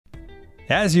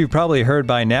As you've probably heard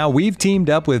by now, we've teamed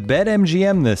up with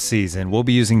BetMGM this season. We'll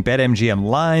be using BetMGM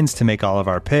lines to make all of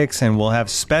our picks, and we'll have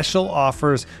special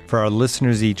offers for our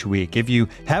listeners each week. If you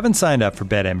haven't signed up for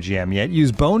BetMGM yet,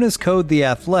 use bonus code The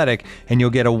Athletic, and you'll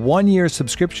get a 1-year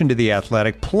subscription to The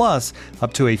Athletic, plus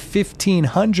up to a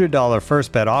 $1,500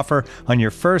 first bet offer on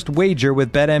your first wager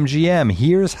with BetMGM.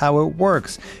 Here's how it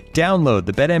works. Download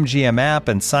the BetMGM app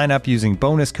and sign up using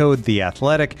bonus code The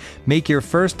Athletic. Make your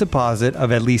first deposit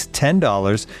of at least $10.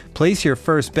 Place your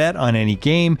first bet on any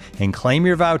game and claim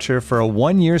your voucher for a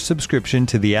 1-year subscription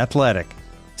to The Athletic.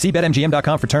 See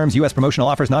BetMGM.com for terms. U.S. promotional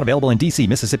offers not available in D.C.,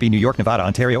 Mississippi, New York, Nevada,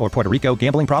 Ontario, or Puerto Rico.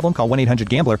 Gambling problem? Call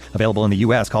 1-800-GAMBLER. Available in the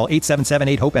U.S. Call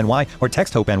 877-8-HOPE-NY or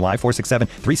text HOPE-NY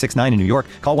 467-369 in New York.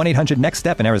 Call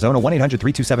 1-800-NEXT-STEP in Arizona.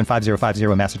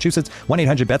 1-800-327-5050 in Massachusetts.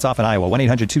 1-800-BETS-OFF in Iowa.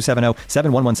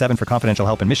 1-800-270-7117 for confidential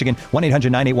help in Michigan.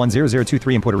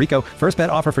 1-800-981-0023 in Puerto Rico. First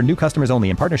bet offer for new customers only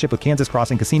in partnership with Kansas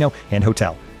Crossing Casino and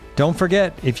Hotel. Don't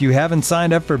forget, if you haven't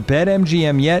signed up for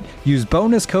BetMGM yet, use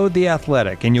bonus code The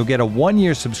Athletic, and you'll get a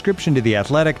 1-year subscription to The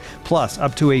Athletic, plus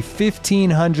up to a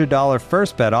 $1,500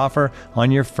 first bet offer on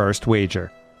your first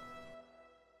wager.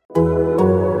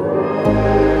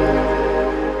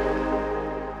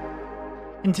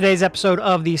 In today's episode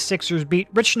of the Sixers Beat,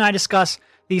 Rich and I discuss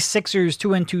the Sixers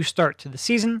 2-2 start to the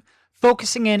season,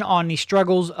 focusing in on the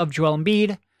struggles of Joel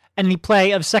Embiid and the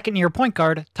play of second-year point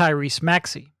guard Tyrese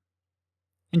Maxey.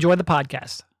 Enjoy the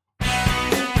podcast.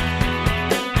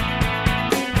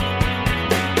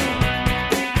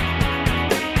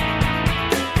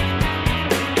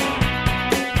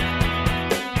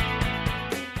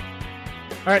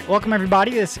 All right, welcome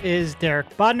everybody. This is Derek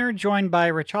Bodner, joined by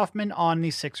Rich Hoffman on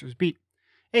the Sixers Beat,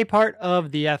 a part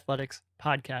of the Athletics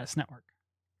Podcast Network.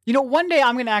 You know, one day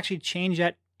I'm going to actually change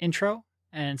that intro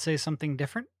and say something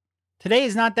different. Today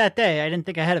is not that day. I didn't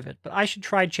think ahead of it, but I should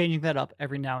try changing that up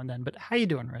every now and then. But how you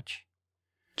doing, Rich?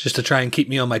 Just to try and keep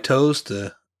me on my toes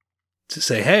to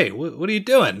say, hey, what are you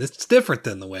doing? It's different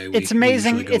than the way we. It's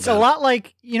amazing. We it's a lot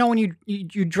like, you know, when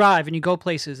you drive and you go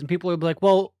places and people will be like,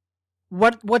 well,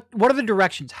 what are the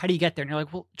directions? How do you get there? And you're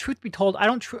like, well, truth be told, I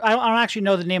don't actually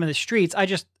know the name of the streets.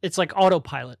 It's like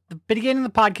autopilot. The beginning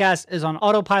of the podcast is on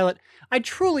autopilot. I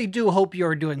truly do hope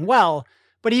you're doing well.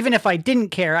 But even if I didn't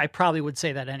care, I probably would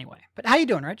say that anyway. But how you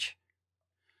doing, Rich?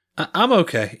 I'm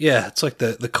okay. Yeah, it's like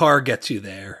the car gets you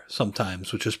there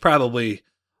sometimes, which is probably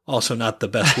also not the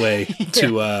best way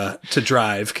to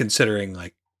drive, considering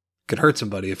like could hurt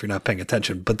somebody if you're not paying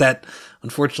attention. But that,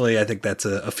 unfortunately, I think that's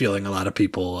a feeling a lot of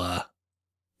people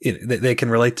they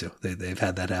can relate to. They've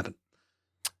had that happen.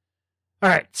 All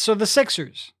right, so the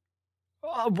Sixers.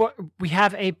 We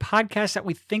have a podcast that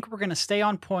we think we're going to stay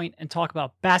on point and talk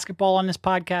about basketball on this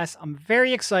podcast. I'm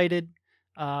very excited.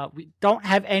 We don't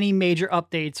have any major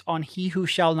updates on He Who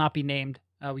Shall Not Be Named.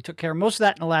 We took care of most of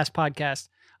that in the last podcast.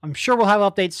 I'm sure we'll have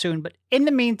updates soon, but in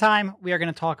the meantime, we are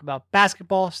going to talk about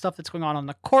basketball, stuff that's going on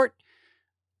the court.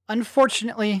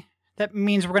 Unfortunately, that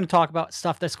means we're going to talk about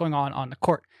stuff that's going on the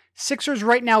court. Sixers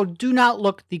right now do not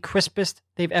look the crispest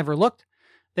they've ever looked.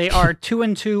 They are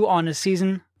 2-2 on the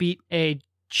season, beat a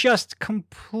just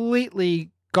completely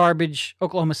garbage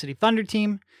Oklahoma City Thunder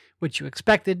team, which you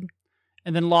expected,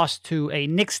 and then lost to a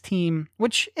Knicks team,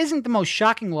 which isn't the most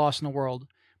shocking loss in the world,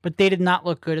 but they did not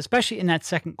look good, especially in that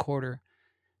second quarter,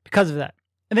 because of that.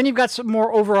 And then you've got some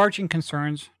more overarching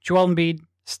concerns. Joel Embiid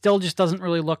still just doesn't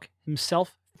really look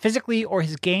himself physically or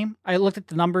his game. I looked at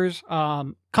the numbers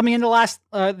coming into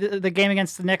the game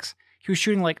against the Knicks. He was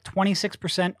shooting like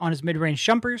 26% on his mid-range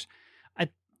jumpers.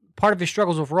 Part of his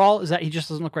struggles overall is that he just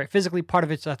doesn't look right physically. Part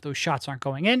of it's that those shots aren't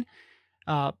going in.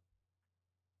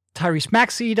 Tyrese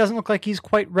Maxey doesn't look like he's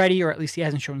quite ready, or at least he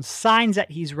hasn't shown signs that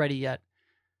he's ready yet.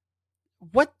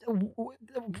 What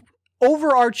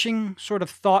overarching sort of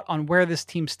thought on where this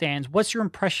team stands? What's your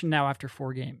impression now after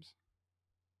 4 games?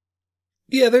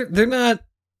 Yeah, they're not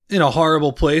in a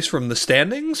horrible place from the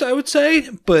standings, I would say,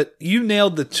 but you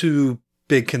nailed the two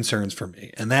big concerns for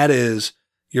me, and that is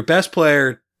your best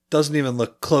player doesn't even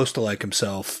look close to like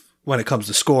himself when it comes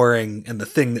to scoring and the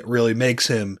thing that really makes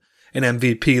him an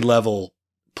MVP level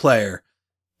player.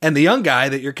 And the young guy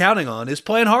that you're counting on is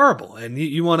playing horrible. And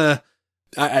you want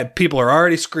to, people are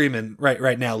already screaming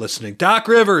right now listening, Doc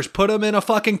Rivers, put him in a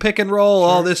fucking pick and roll,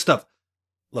 all this stuff.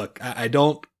 Look, I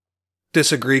don't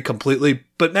disagree completely,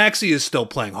 but Maxey is still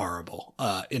playing horrible,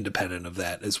 independent of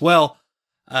that as well.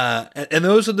 And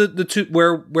those are the two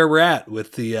where we're at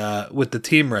with the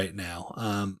team right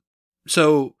now.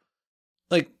 So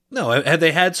like, no, have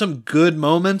they had some good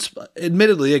moments,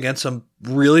 admittedly against some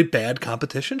really bad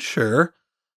competition? Sure.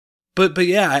 But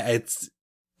yeah,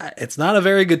 it's not a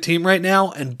very good team right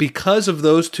now. And because of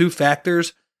those two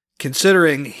factors,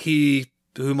 considering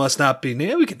who must not be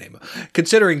named, we can name him.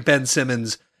 Considering Ben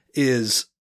Simmons is,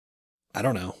 I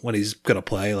don't know when he's going to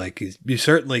play. Like you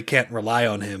certainly can't rely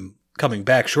on him coming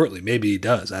back shortly. Maybe he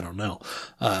does. I don't know.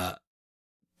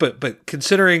 But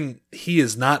considering he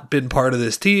has not been part of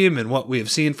this team and what we have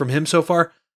seen from him so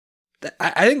far,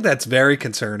 I think that's very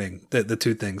concerning. The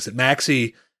two things that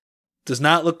Maxey does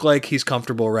not look like he's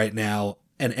comfortable right now,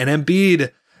 and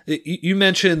Embiid. You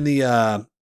mentioned the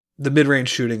mid-range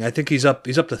shooting. I think he's up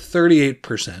to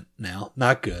 38% now.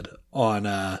 Not good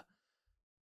on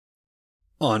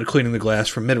cleaning the glass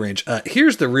from mid-range.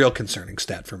 Here's the real concerning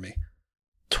stat for me.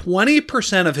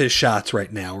 20% of his shots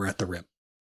right now are at the rim.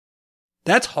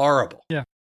 That's horrible. Yeah.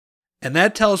 And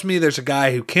that tells me there's a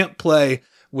guy who can't play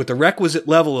with the requisite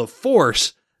level of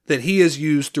force that he has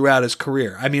used throughout his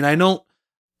career. I mean, I don't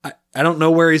know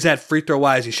where he's at free throw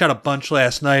wise. He shot a bunch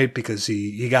last night because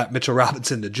he got Mitchell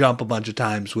Robinson to jump a bunch of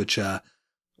times, which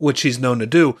he's known to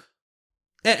do.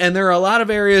 And there are a lot of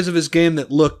areas of his game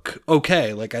that look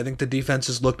okay. Like I think the defense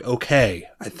has looked okay.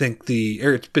 I think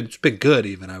it's been good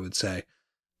even, I would say.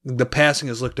 The passing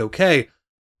has looked okay.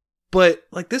 But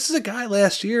like this is a guy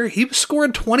last year, he was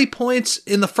scoring 20 points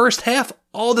in the first half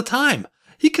all the time.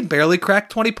 He can barely crack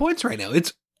 20 points right now.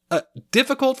 It's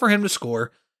difficult for him to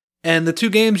score. And the two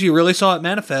games you really saw it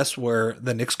manifest were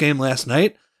the Knicks game last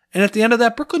night and at the end of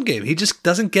that Brooklyn game. He just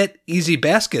doesn't get easy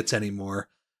baskets anymore.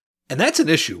 And that's an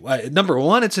issue. Number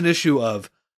one, it's an issue of,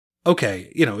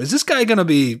 okay, is this guy going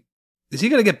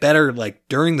to get better like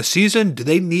during the season? Do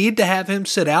they need to have him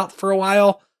sit out for a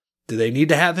while? Do they need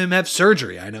to have him have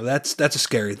surgery? I know that's a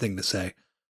scary thing to say.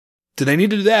 Do they need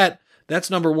to do that? That's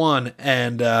number one.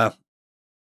 And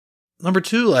number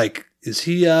two, like, is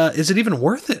it even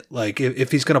worth it? Like,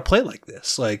 if he's going to play like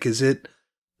this, like,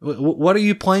 what are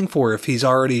you playing for if he's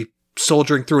already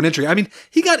soldiering through an injury? I mean,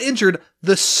 he got injured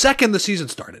the second the season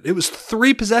started. It was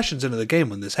 3 possessions into the game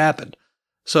when this happened.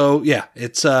 So yeah,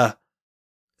 it's, there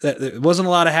wasn't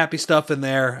a lot of happy stuff in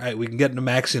there. We can get into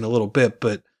Maxey in a little bit,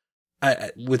 but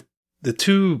with the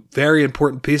two very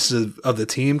important pieces of the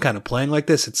team kind of playing like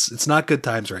this, it's not good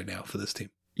times right now for this team.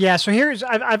 Yeah, so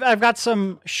I've got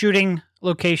some shooting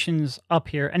locations up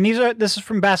here, and this is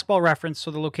from Basketball Reference, so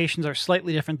the locations are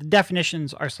slightly different. The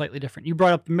definitions are slightly different. You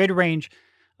brought up the mid-range.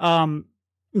 In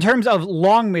terms of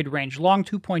long mid-range, long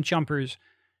 2-point jumpers,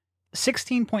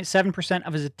 16.7%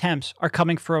 of his attempts are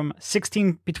coming from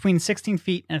between 16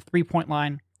 feet and a 3-point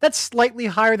line. That's slightly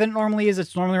higher than it normally is.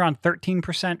 It's normally around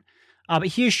 13%. But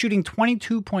he is shooting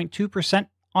 22.2%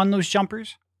 on those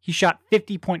jumpers. He shot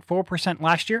 50.4%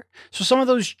 last year. So some of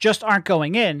those just aren't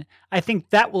going in. I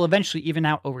think that will eventually even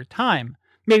out over time.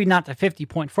 Maybe not to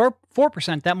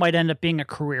 50.4%. That might end up being a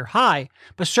career high.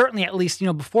 But certainly at least,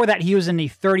 before that, he was in the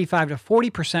 35 to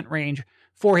 40% range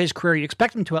for his career. You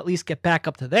expect him to at least get back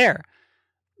up to there.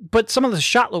 But some of the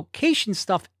shot location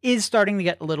stuff is starting to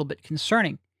get a little bit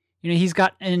concerning. He's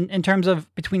got, in terms of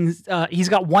he's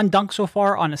got 1 dunk so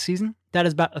far on a season. That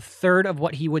is about a third of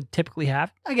what he would typically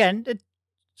have. Again, it's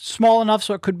small enough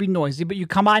so it could be noisy, but you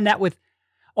combine that with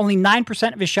only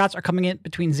 9% of his shots are coming in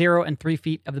between 0 and 3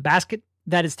 feet of the basket.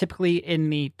 That is typically in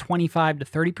the 25 to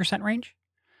 30% range.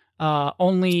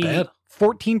 Only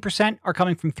 14% are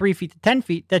coming from 3 feet to 10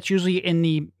 feet. That's usually in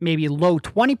the maybe low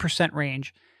 20%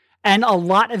 range. And a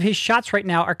lot of his shots right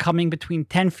now are coming between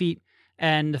 10 feet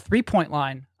and the 3-point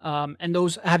line. And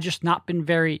those have just not been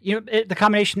very, the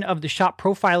combination of the shot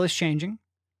profile is changing.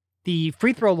 The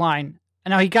free throw line,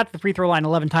 and now he got to the free throw line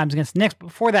 11 times against the Knicks, but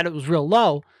before that it was real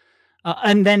low.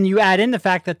 And then you add in the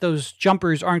fact that those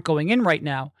jumpers aren't going in right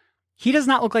now. He does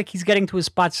not look like he's getting to his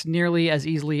spots nearly as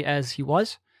easily as he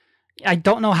was. I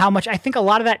don't know how much. I think a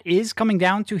lot of that is coming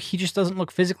down to he just doesn't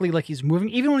look physically like he's moving.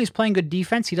 Even when he's playing good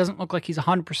defense, he doesn't look like he's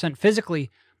 100% physically.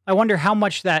 I wonder how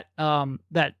much that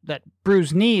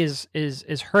bruised knee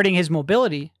is hurting his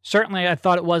mobility. Certainly, I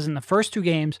thought it was in the first 2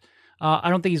 games. I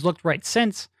don't think he's looked right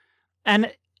since.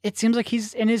 And it seems like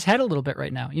he's in his head a little bit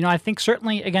right now. I think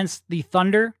certainly against the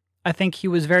Thunder, I think he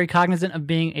was very cognizant of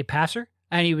being a passer,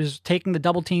 and he was taking the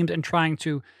double teams and trying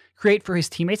to create for his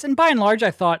teammates. And by and large,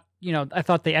 I thought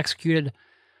they executed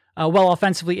well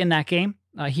offensively in that game.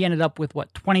 He ended up with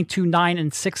 22, 9,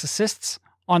 and 6 assists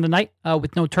on the night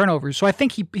with no turnovers. So I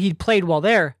think he played well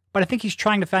there, but I think he's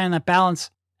trying to find that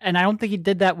balance, and I don't think he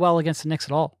did that well against the Knicks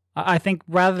at all. I think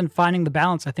rather than finding the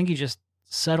balance, I think he just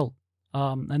settled.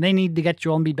 And they need to get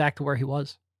Joel Embiid back to where he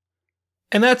was.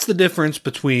 And that's the difference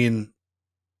between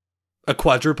a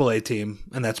quadruple A team,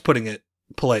 and that's putting it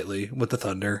politely, with the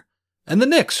Thunder, and the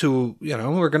Knicks, who,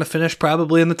 are going to finish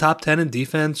probably in the top 10 in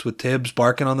defense with Tibbs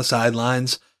barking on the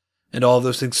sidelines and all of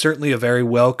those things. Certainly a very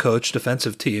well-coached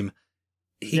defensive team.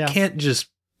 He can't just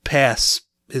pass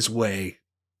his way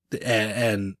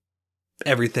and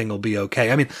everything will be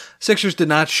okay. I mean, Sixers did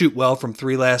not shoot well from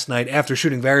 3 last night after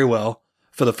shooting very well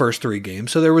for the first 3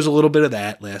 games. So there was a little bit of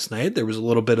that last night. There was a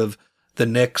little bit of the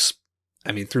Knicks.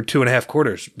 I mean, through 2.5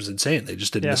 quarters, it was insane. They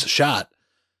just didn't miss a shot.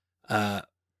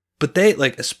 But they,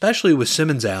 like, especially with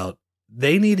Simmons out,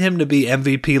 they need him to be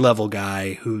MVP level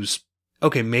guy who's,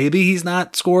 okay, maybe he's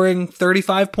not scoring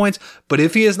 35 points, but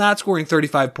if he is not scoring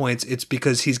 35 points, it's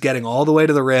because he's getting all the way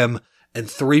to the rim and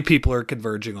 3 people are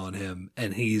converging on him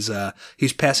and he's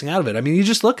passing out of it. I mean, you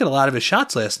just look at a lot of his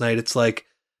shots last night. It's like,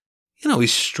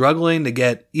 he's struggling to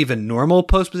get even normal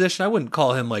post position. I wouldn't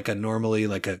call him like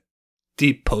a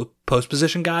deep post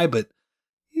position guy, but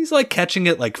he's like catching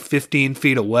it like 15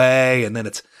 feet away. And then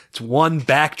it's one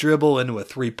back dribble into a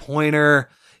 3-pointer.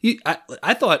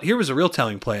 I thought here was a real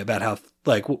telling play about how,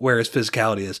 like, where his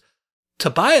physicality is.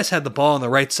 Tobias had the ball on the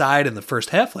right side in the first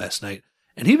half last night,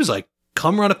 and he was like,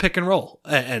 come run a pick and roll.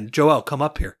 And Joel, come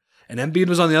up here. And Embiid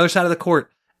was on the other side of the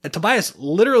court, and Tobias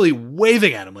literally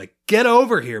waving at him, like, get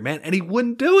over here, man. And he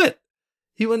wouldn't do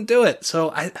it.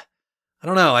 So I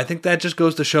don't know. I think that just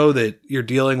goes to show that you're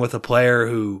dealing with a player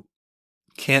who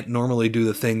can't normally do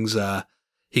the things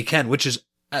he can, which is,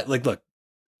 like, look,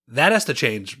 that has to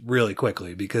change really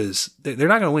quickly because they're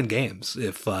not going to win games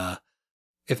if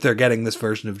they're getting this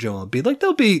version of Joel Embiid.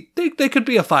 Like, they could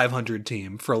be a 500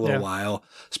 team for a little while,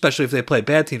 especially if they play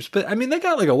bad teams. But I mean, they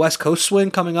got like a West Coast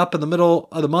swing coming up in the middle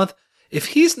of the month. If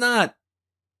he's not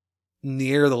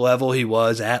near the level he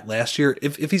was at last year,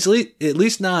 if he's at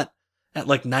least not at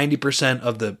like 90%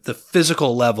 of the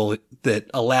physical level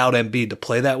that allowed Embiid to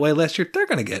play that way last year, they're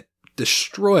going to get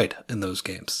destroyed in those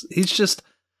games. He's just,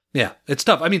 yeah, it's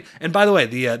tough. I mean, and by the way,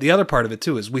 the other part of it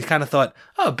too is we kind of thought,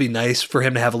 oh, it'd be nice for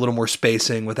him to have a little more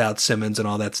spacing without Simmons and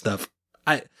all that stuff.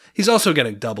 He's also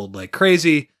getting doubled like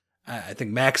crazy. I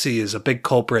think Maxey is a big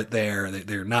culprit there.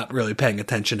 They're not really paying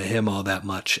attention to him all that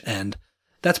much, and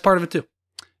that's part of it too.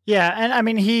 Yeah, and I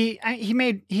mean, he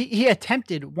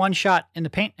attempted 1 shot in the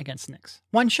paint against Knicks.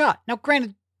 1 shot. Now,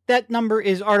 granted, that number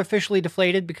is artificially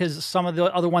deflated because some of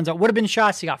the other ones that would have been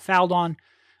shots he got fouled on.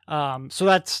 So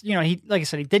that's, he, like I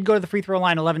said, he did go to the free throw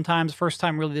line 11 times. First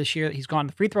time really this year that he's gone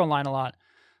to the free throw line a lot.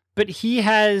 But he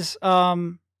has,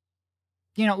 look,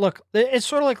 it's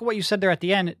sort of like what you said there at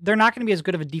the end. They're not going to be as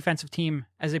good of a defensive team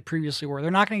as they previously were.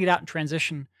 They're not going to get out in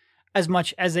transition as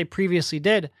much as they previously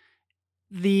did.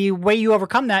 The way you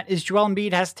overcome that is Joel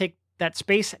Embiid has to take that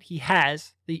space that he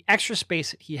has, the extra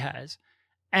space that he has,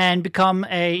 and become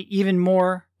a even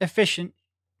more efficient,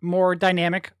 more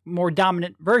dynamic, more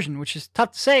dominant version, which is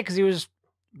tough to say because he was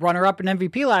runner-up in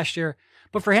MVP last year.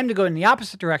 But for him to go in the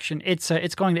opposite direction, it's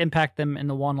going to impact them in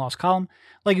the one-loss column.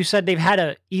 Like you said, they've had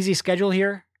an easy schedule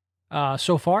here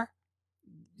so far.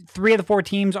 3 of the 4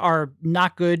 teams are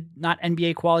not good, not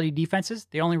NBA quality defenses.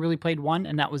 They only really played 1,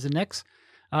 and that was the Knicks.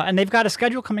 And they've got a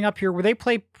schedule coming up here where they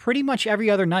play pretty much every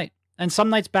other night, and some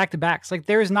nights back-to-backs. Like,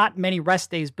 there's not many rest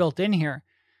days built in here.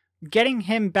 Getting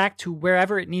him back to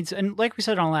wherever it needs, and like we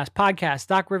said on the last podcast,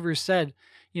 Doc Rivers said,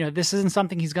 this isn't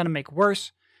something he's going to make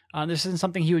worse. This isn't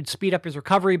something he would speed up his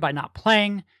recovery by not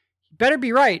playing. He better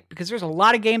be right, because there's a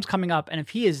lot of games coming up, and if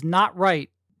he is not right,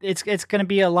 it's going to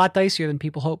be a lot dicier than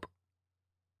people hope.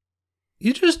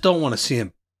 You just don't want to see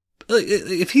him.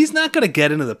 If he's not going to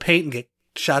get into the paint and get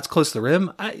shots close to the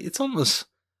rim, it's almost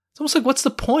like, what's the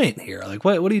point here? Like,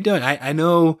 what are you doing? I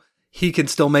know he can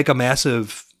still make a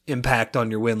massive impact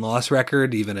on your win-loss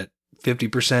record, even at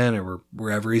 50% or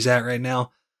wherever he's at right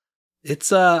now.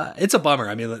 It's a bummer.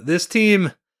 I mean, this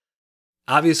team,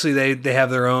 obviously they have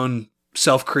their own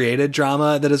self-created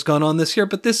drama that has gone on this year,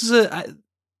 but this is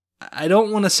I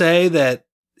don't want to say that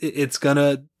it's going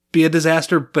to be a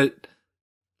disaster, but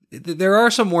there are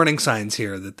some warning signs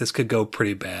here that this could go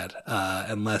pretty bad,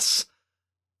 unless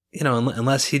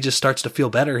he just starts to feel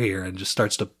better here and just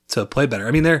starts to play better.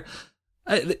 I mean,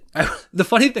 the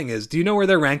funny thing is, do you know where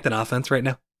they're ranked in offense right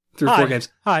now through 4 games?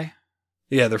 Hi.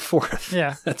 Yeah, they're 4th.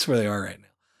 Yeah. That's where they are right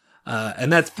now.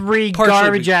 And that's 3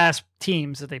 garbage-ass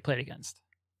teams that they played against.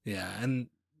 Yeah, and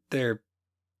their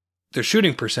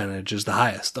shooting percentage is the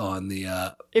highest on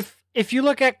the... If you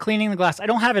look at cleaning the glass, I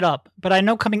don't have it up, but I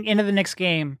know coming into the next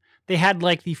game, they had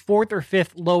like the 4th or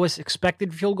 5th lowest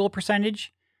expected field goal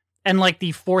percentage and like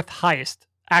the 4th highest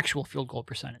actual field goal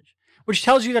percentage, which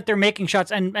tells you that they're making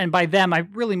shots. And by them, I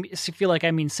really feel like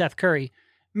I mean Seth Curry,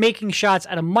 making shots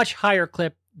at a much higher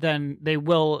clip than they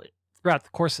will throughout the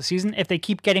course of the season if they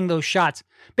keep getting those shots.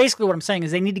 Basically what I'm saying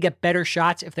is they need to get better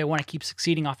shots if they want to keep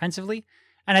succeeding offensively.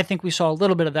 And I think we saw a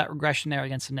little bit of that regression there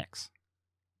against the Knicks.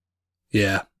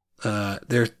 Yeah.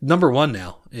 They're number 1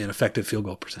 now in effective field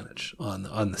goal percentage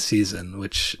on the season,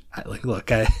 which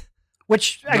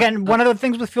Which, again, one of the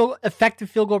things with effective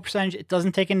field goal percentage, it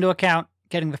doesn't take into account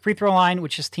getting the free throw line,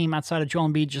 which his team outside of Joel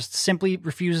Embiid just simply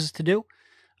refuses to do.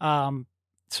 So,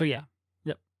 yeah.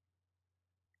 Yep.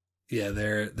 Yeah,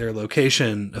 their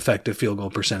location effective field goal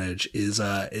percentage is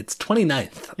it's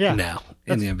 29th now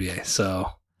in the NBA.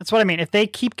 So that's what I mean. If they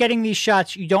keep getting these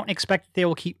shots, you don't expect that they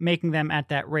will keep making them at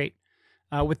that rate.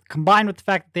 Combined with the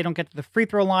fact that they don't get to the free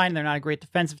throw line, they're not a great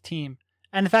defensive team.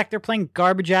 And the fact they're playing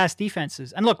garbage-ass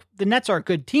defenses. And look, the Nets are a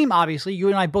good team, obviously. You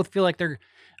and I both feel like they're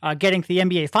getting to the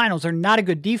NBA Finals. They're not a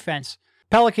good defense.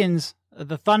 Pelicans,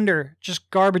 the Thunder,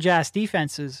 just garbage-ass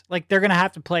defenses. Like, they're going to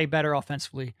have to play better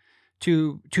offensively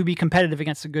to be competitive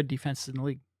against the good defenses in the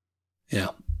league.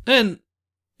 Yeah. And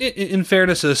in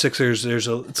fairness to the Sixers, it's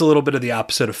a little bit of the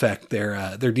opposite effect.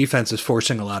 Their defense is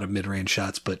forcing a lot of mid-range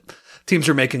shots, but teams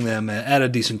are making them at a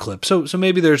decent clip. So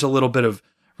maybe there's a little bit of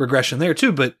regression there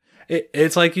too, but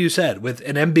it's like you said, with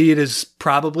an Embiid is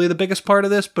probably the biggest part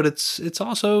of this, but it's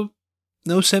also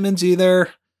no Simmons either.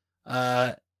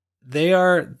 They're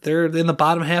in the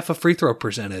bottom half of free throw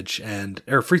percentage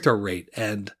or free throw rate,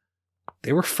 and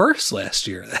they were first last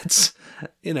year. That's,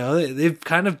 they've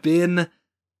kind of been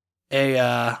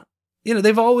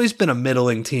they've always been a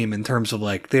middling team in terms of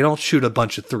like, they don't shoot a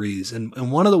bunch of threes. And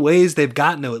one of the ways they've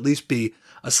gotten to at least be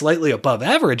a slightly above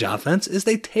average offense is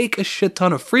they take a shit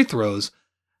ton of free throws.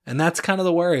 And that's kind of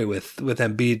the worry with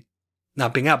Embiid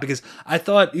not being out, because I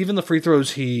thought even the free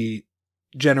throws he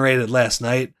generated last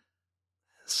night,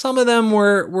 some of them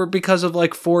were because of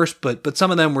like force, but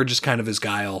some of them were just kind of his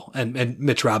guile and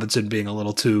Mitch Robinson being a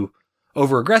little too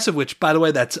over aggressive, which, by the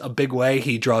way, that's a big way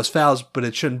he draws fouls, but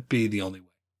it shouldn't be the only way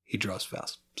he draws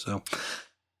fouls. So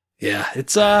yeah,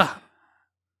 it's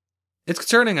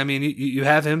concerning. I mean, you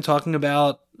have him talking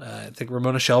about, I think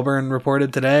Ramona Shelburne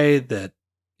reported today that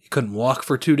he couldn't walk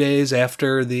for 2 days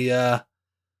after the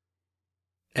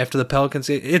Pelicans.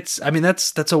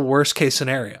 That's a worst case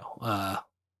scenario.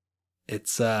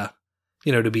 To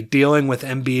be dealing with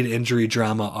Embiid injury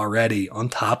drama already on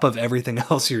top of everything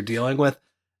else you're dealing with,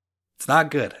 it's not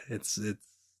good.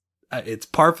 It's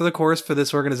par for the course for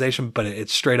this organization, but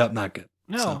it's straight up not good.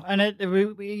 No, so. And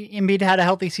Embiid had a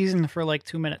healthy season for like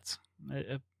 2 minutes.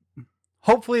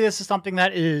 Hopefully this is something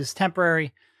that is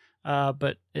temporary,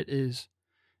 but it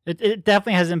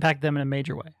definitely has impacted them in a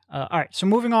major way. All right, so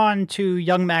moving on to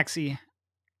young Maxey,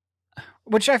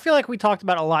 which I feel like we talked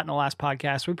about a lot in the last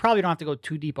podcast. We probably don't have to go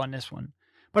too deep on this one,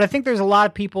 but I think there's a lot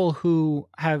of people who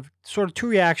have sort of two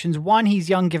reactions. One, he's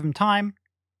young, give him time.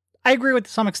 I agree with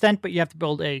to some extent, but you have to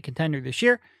build a contender this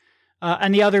year.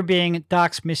 And the other being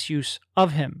Doc's misuse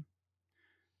of him.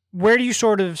 Where do you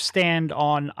sort of stand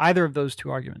on either of those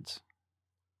two arguments?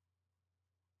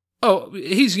 Oh,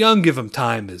 he's young, give him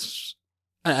time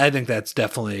I think that's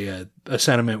definitely a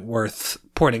sentiment worth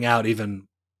pointing out, even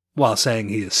while saying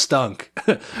he has stunk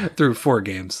through 4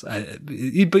 games.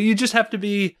 But you just have to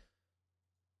be,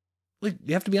 like,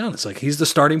 you have to be honest. Like, he's the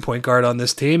starting point guard on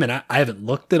this team, and I haven't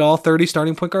looked at all 30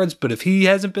 starting point guards, but if he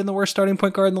hasn't been the worst starting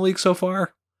point guard in the league so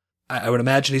far, I would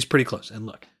imagine he's pretty close. And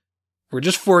look, we're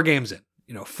just 4 games in.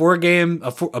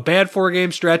 A bad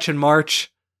 4-game stretch in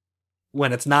March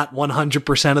when it's not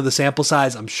 100% of the sample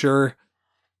size. I'm sure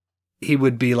he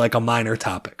would be like a minor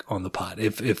topic on the pod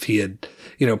if he had,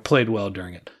 played well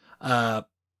during it.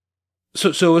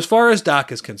 So as far as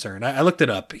Doc is concerned, I looked it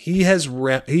up. He has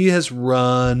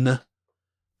run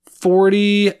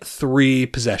 43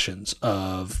 possessions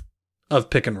of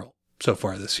pick and roll so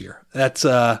far this year. That's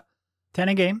 10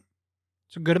 a game.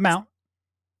 It's a good amount.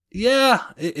 Yeah,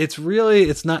 it's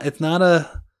not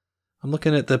I'm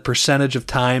looking at the percentage of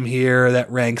time here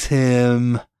that ranks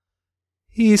him.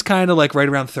 He's kind of like right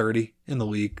around 30 in the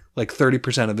league, like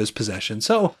 30% of his possession.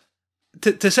 So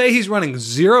to say he's running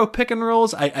 0 pick and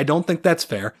rolls, I don't think that's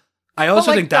fair. I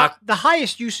also think Doc, the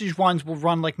highest usage ones will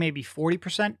run like maybe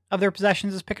 40% of their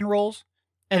possessions as pick and rolls.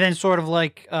 And then sort of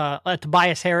like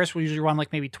Tobias Harris will usually run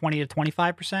like maybe 20 to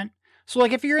 25%. So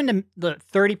like if you're in the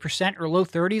 30% or low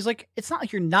 30s, like it's not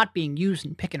like you're not being used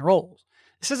in pick and rolls.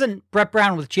 This isn't Brett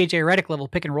Brown with JJ Redick level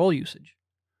pick and roll usage.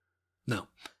 No.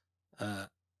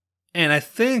 And I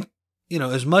think,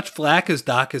 as much flack as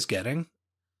Doc is getting,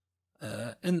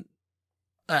 and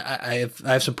I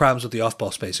have some problems with the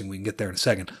off-ball spacing. We can get there in a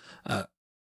second.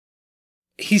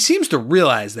 He seems to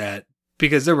realize that,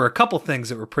 because there were a couple things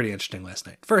that were pretty interesting last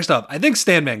night. First off, I think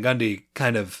Stan Van Gundy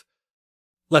kind of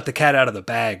let the cat out of the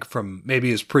bag from maybe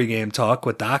his pregame talk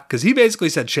with Doc, because he basically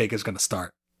said Shake is going to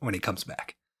start when he comes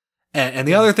back. And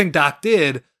the other thing Doc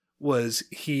did was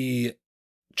he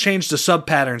changed the sub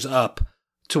patterns up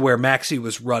to where Maxey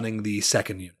was running the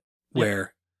second unit,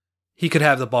 where he could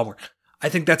have the ball more. I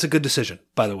think that's a good decision,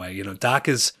 by the way. Doc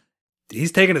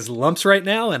he's taking his lumps right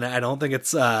now, and I don't think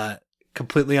it's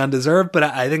completely undeserved, but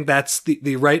I think that's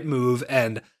the right move.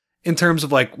 And in terms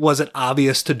of was it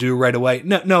obvious to do right away?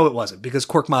 No, it wasn't, because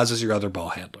Korkmaz is your other ball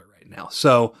handler right now.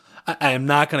 So I am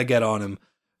not going to get on him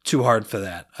too hard for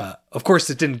that. Of course,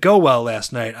 it didn't go well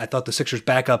last night. I thought the Sixers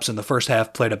backups in the first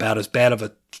half played about as bad of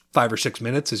a 5 or 6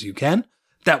 minutes as you can.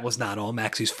 That was not all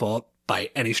Maxey's fault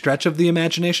by any stretch of the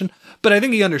imagination, but I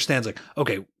think he understands,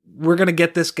 okay, we're going to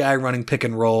get this guy running pick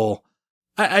and roll.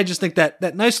 I just think that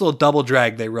nice little double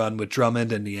drag they run with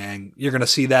Drummond and Niang, you're going to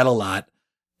see that a lot.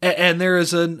 And there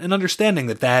is an understanding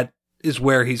that is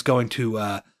where he's going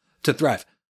to thrive.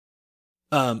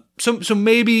 So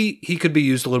maybe he could be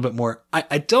used a little bit more.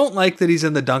 I don't like that he's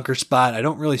in the dunker spot. I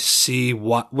don't really see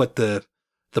what the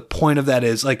point of that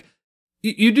is.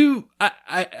 You do.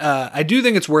 I do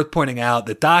think it's worth pointing out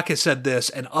that Doc has said this,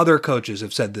 and other coaches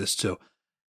have said this too.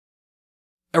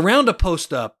 Around a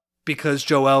post up, because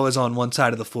Joel is on one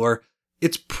side of the floor,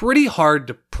 it's pretty hard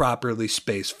to properly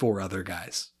space 4 other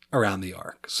guys around the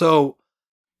arc. So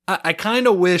I kind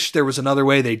of wish there was another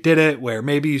way they did it, where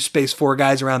maybe you space 4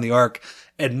 guys around the arc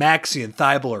and Maxey and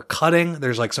Thibault are cutting.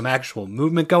 There's some actual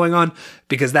movement going on,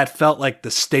 because that felt like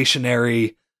the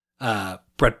stationary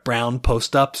Brett Brown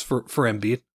post-ups for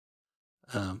Embiid.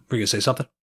 Were you going to say something?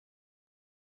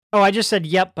 Oh, I just said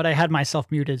yep, but I had myself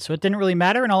muted, so it didn't really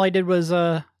matter, and all I did was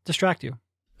distract you.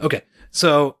 Okay.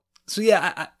 So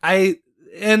yeah, I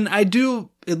do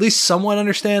at least somewhat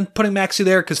understand putting Maxey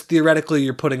there, because theoretically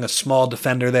you're putting a small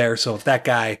defender there, so if that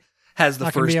guy has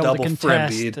the first double for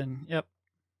Embiid. Yep.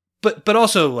 But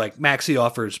also, Maxey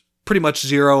offers pretty much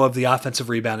 0 of the offensive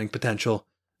rebounding potential,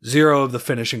 0 of the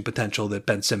finishing potential that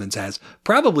Ben Simmons has,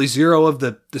 probably 0 of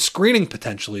the screening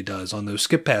potential he does on those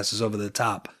skip passes over the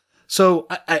top. So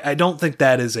I don't think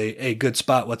that is a good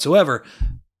spot whatsoever.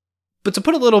 But to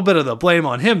put a little bit of the blame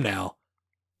on him now,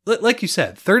 like you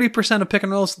said, 30% of pick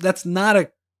and rolls, that's not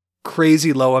a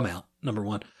crazy low amount, number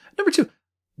one. Number two,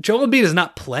 Joel Embiid is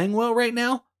not playing well right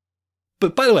now.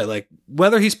 But by the way,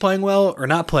 whether he's playing well or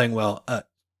not playing well,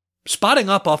 spotting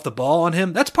up off the ball on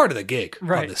him, that's part of the gig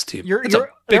on this team.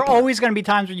 There are always going to be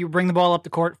times where you bring the ball up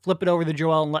the court, flip it over to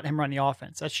Joel, and let him run the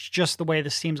offense. That's just the way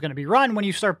this team's going to be run. When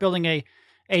you start building a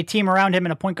team around him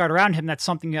and a point guard around him, that's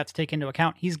something you have to take into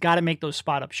account. He's got to make those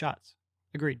spot-up shots.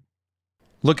 Agreed.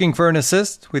 Looking for an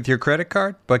assist with your credit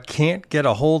card, but can't get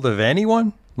a hold of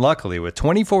anyone? Luckily, with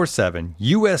 24/7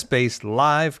 U.S.-based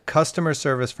live customer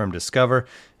service from Discover,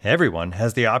 everyone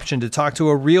has the option to talk to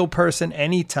a real person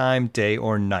anytime, day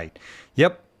or night.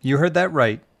 Yep, you heard that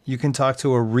right. You can talk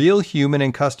to a real human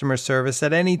in customer service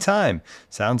at any time.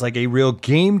 Sounds like a real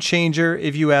game changer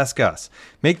if you ask us.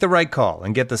 Make the right call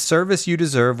and get the service you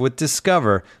deserve with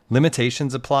Discover.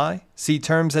 Limitations apply. See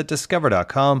terms at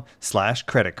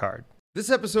discover.com/creditcard. This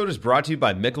episode is brought to you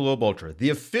by Michelob Ultra, the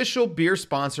official beer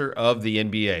sponsor of the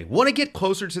NBA. Want to get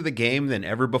closer to the game than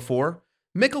ever before?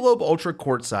 Michelob Ultra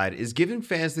Courtside is giving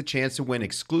fans the chance to win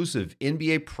exclusive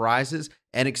NBA prizes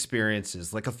and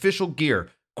experiences like official gear,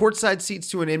 courtside seats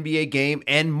to an NBA game,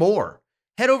 and more.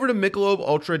 Head over to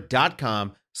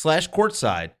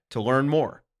MichelobUltra.com/courtside to learn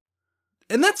more.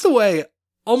 And that's the way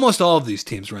almost all of these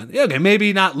teams run. Okay,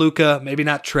 maybe not Luka, maybe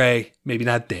not Trey, maybe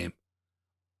not Dame.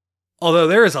 Although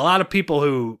there are a lot of people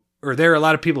who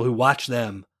watch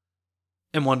them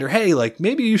and wonder, hey,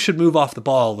 maybe you should move off the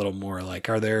ball a little more.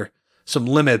 Are there some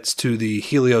limits to the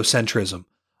heliocentrism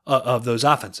of those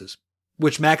offenses,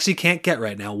 which Maxey can't get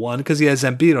right now? 1, because he has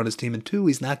Embiid on his team, and 2,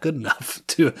 he's not good enough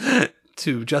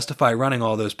to justify running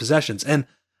all those possessions. And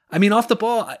I mean, off the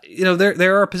ball,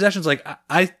 there are possessions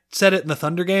I said it in the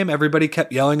Thunder game. Everybody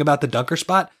kept yelling about the dunker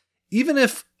spot, even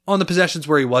if on the possessions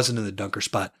where he wasn't in the dunker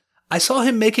spot. I saw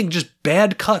him making just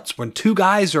bad cuts when 2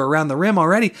 guys are around the rim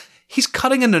already. He's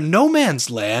cutting into no man's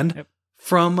land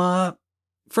from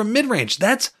mid-range.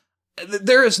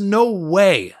 There is no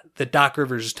way that Doc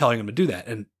Rivers is telling him to do that.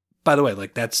 And by the way,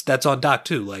 that's on Doc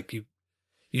too.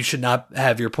 You should not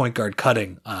have your point guard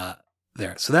cutting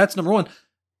there. So that's number 1.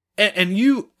 And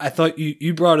I thought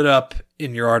you brought it up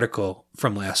in your article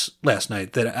from last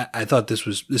night that I thought this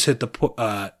hit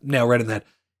the nail right in the head.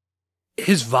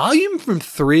 His volume from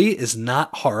 3 is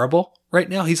not horrible right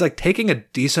now. He's taking a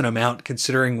decent amount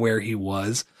considering where he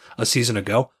was a season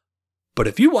ago. But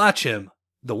if you watch him,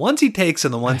 the ones he takes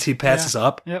and the ones he passes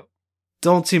up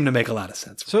don't seem to make a lot of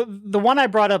sense. So the one I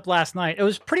brought up last night, it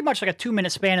was pretty much a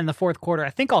 2-minute span in the fourth quarter. I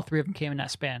think all 3 of them came in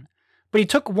that span. But he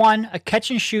took a catch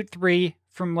and shoot 3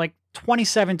 from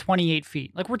 27, 28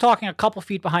 feet. We're talking a couple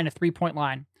feet behind a 3-point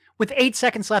line with 8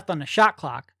 seconds left on the shot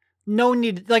clock. No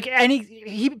need, like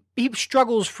he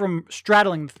struggles from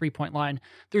straddling the 3-point line.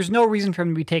 There's no reason for him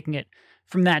to be taking it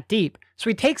from that deep. So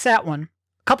he takes that one.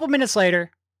 A couple minutes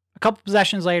later, a couple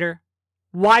possessions later,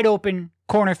 wide open,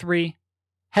 corner three,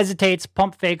 hesitates,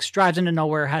 pump fakes, drives into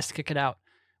nowhere, has to kick it out.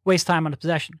 Waste time on the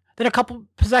possession. Then a couple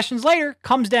possessions later,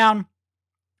 comes down,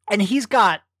 and he's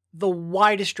got the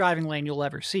widest driving lane you'll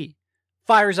ever see.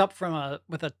 Fires up from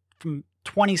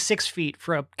 26 feet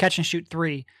for a catch and shoot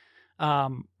three,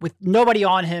 with nobody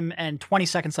on him and 20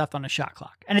 seconds left on the shot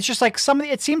clock. And it's just like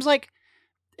it seems like,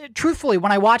 truthfully,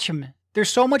 when I watch him, there's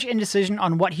so much indecision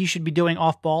on what he should be doing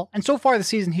off ball. And so far this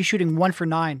season, he's shooting 1 for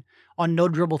 9 on no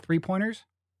dribble 3-pointers.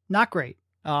 Not great.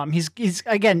 He's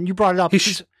again, you brought it up.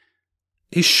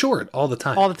 He's short all the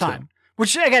time. All the time. So.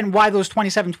 Which, again, why those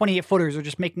 27, 28 footers are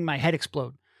just making my head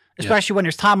explode. Especially when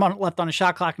there's time left on the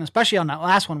shot clock, and especially on that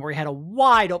last one where he had a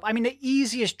wide open. I mean, the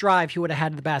easiest drive he would have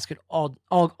had to the basket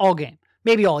all game,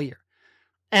 maybe all year.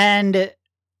 And it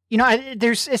seems like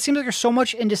there's so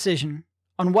much indecision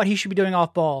on what he should be doing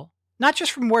off ball, not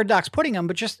just from where Doc's putting him,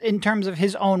 but just in terms of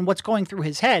his own what's going through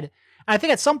his head. And I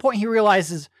think at some point he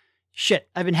realizes, shit,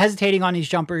 I've been hesitating on these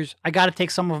jumpers. I got to take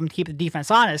some of them to keep the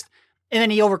defense honest. And then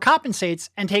he overcompensates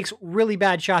and takes really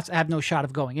bad shots that have no shot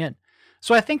of going in.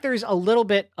 So I think there's a little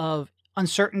bit of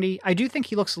uncertainty. I do think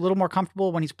he looks a little more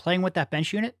comfortable when he's playing with that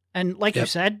bench unit. And like you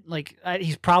said,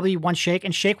 he's probably one Shake,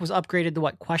 and Shake was upgraded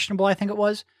to questionable, I think it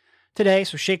was today.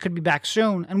 So Shake could be back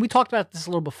soon. And we talked about this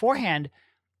a little beforehand.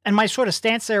 And my sort of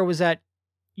stance there was that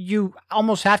you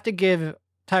almost have to give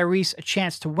Tyrese a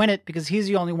chance to win it because he's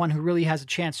the only one who really has a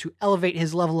chance to elevate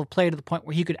his level of play to the point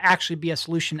where he could actually be a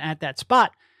solution at that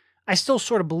spot. I still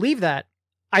sort of believe that.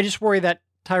 I just worry that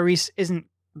Tyrese isn't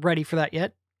ready for that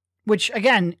yet, which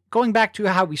again, going back to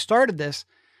how we started this,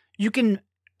 you can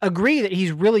agree that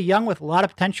he's really young with a lot of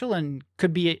potential and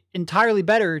could be entirely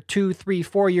better 2, 3,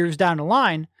 4 years down the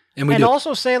line. And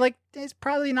also say he's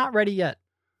probably not ready yet.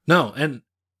 No. And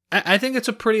I think it's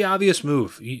a pretty obvious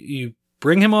move. You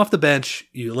bring him off the bench,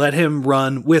 you let him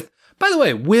run with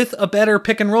a better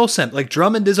pick and roll center. Like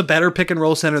Drummond is a better pick and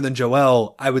roll center than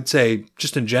Joel, I would say,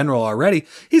 just in general already.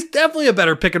 He's definitely a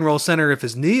better pick and roll center if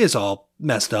his knee is all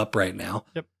messed up right now.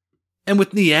 Yep. And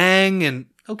with Niang and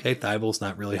Thybulle's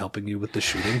not really helping you with the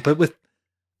shooting, but with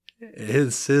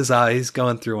he's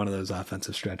going through one of those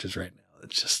offensive stretches right now.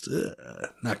 It's just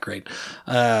not great.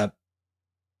 But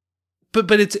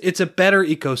it's a better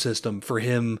ecosystem for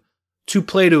him to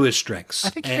play to his strengths. I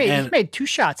think he made 2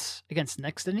 shots against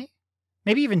Knicks, didn't he?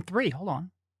 Maybe even 3. Hold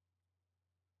on.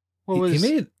 He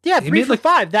made 3 for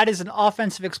 5. That is an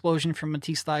offensive explosion from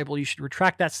Matisse Thybulle. You should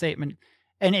retract that statement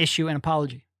and issue an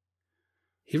apology.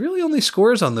 He really only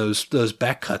scores on those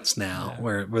back cuts now,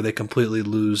 where they completely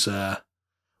lose sight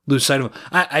of him.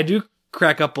 I do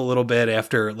crack up a little bit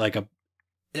after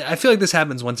I feel like this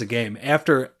happens once a game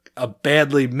after a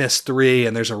badly missed 3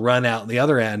 and there's a run out on the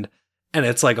other end, and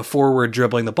it's like a forward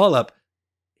dribbling the ball up.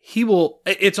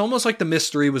 It's almost like the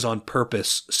missed 3 was on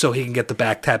purpose so he can get the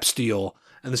back tap steal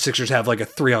and the Sixers have a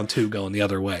 3-on-2 going the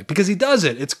other way because he does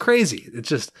it. It's crazy. It's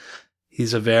just,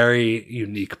 he's a very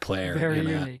unique player. Very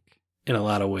unique. In a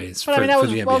lot of ways. But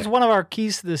that was one of our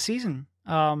keys to the season.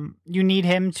 You need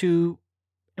him to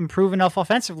improve enough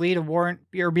offensively to warrant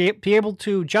or be able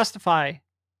to justify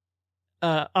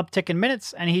uptick in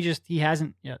minutes, and he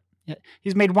hasn't yet.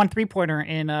 He's made 1 3-pointer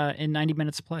in 90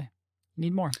 minutes of play. You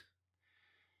need more.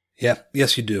 Yeah,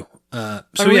 yes, you do.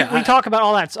 We talk about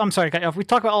all that. I'm sorry, if we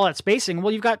talk about all that spacing,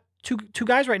 well, you've got two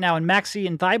guys right now in Maxey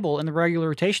and Thybulle in the regular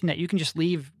rotation that you can just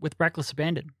leave with reckless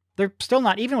abandon. They're still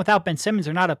not, even without Ben Simmons,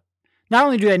 they're not not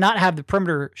only do they not have the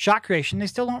perimeter shot creation, they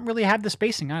still don't really have the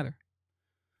spacing either.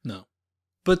 No.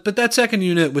 But that second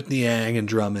unit with Niang and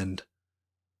Drummond,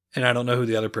 and I don't know who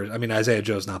the other person, I mean, Isaiah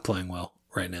Joe's not playing well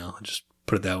right now. I'll just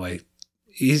put it that way.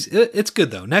 It's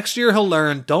good though. Next year he'll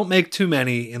learn, don't make too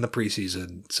many in the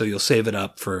preseason, so you'll save it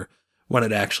up for when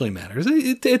it actually matters.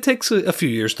 It takes a few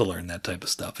years to learn that type of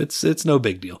stuff. It's no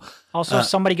big deal. Also,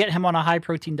 somebody get him on a high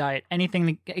protein diet.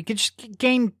 Anything, it could just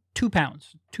gain 2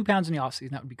 pounds. 2 pounds in the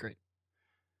offseason, that would be great.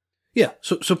 Yeah,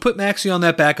 so put Maxey on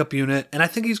that backup unit, and I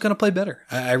think he's going to play better.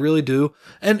 I really do.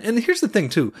 And here's the thing,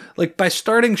 too. By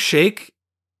starting Shake,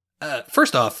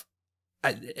 first off,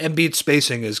 Embiid's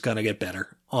spacing is going to get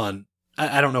better on,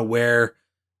 I don't know where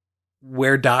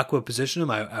Doc would position him.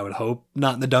 I would hope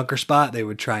not in the dunker spot. They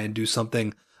would try and do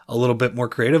something a little bit more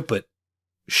creative, but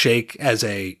Shake as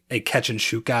a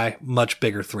catch-and-shoot guy, much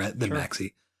bigger threat than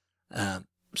Maxey. So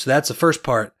that's the first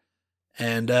part.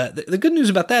 And the good news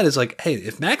about that is hey,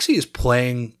 if Maxey is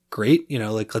playing great,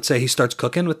 let's say he starts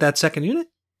cooking with that second unit,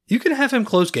 you can have him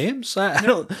close games. I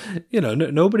don't,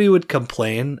 nobody would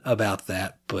complain about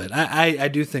that. But I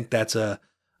do think that's a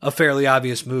fairly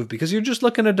obvious move because you're just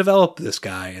looking to develop this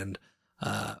guy. And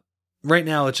right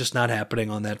now it's just not happening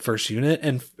on that first unit.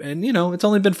 And it's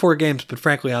only been 4 games, but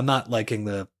frankly, I'm not liking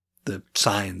the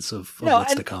signs of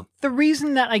what's to come. The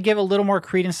reason that I give a little more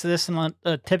credence to this than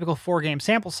a typical 4-game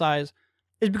sample size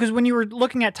is because when you were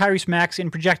looking at Tyrese Maxey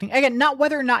and projecting, again, not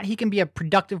whether or not he can be a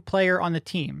productive player on the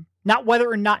team, not whether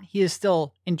or not he is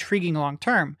still intriguing long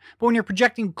term, but when you're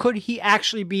projecting, could he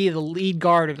actually be the lead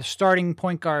guard or the starting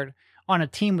point guard on a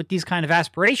team with these kind of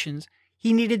aspirations,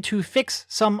 he needed to fix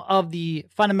some of the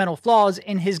fundamental flaws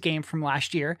in his game from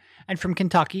last year and from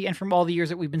Kentucky and from all the years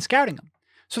that we've been scouting him.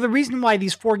 So the reason why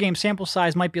these 4-game sample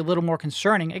size might be a little more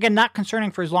concerning, again, not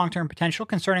concerning for his long-term potential,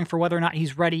 concerning for whether or not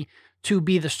he's ready to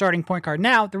be the starting point guard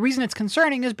now. The reason it's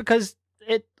concerning is because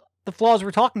the flaws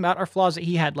we're talking about are flaws that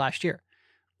he had last year.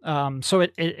 So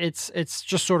it's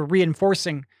just sort of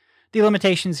reinforcing the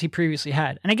limitations he previously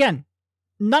had. And again,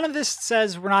 none of this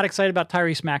says we're not excited about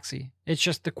Tyrese Maxey. It's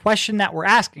just the question that we're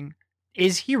asking,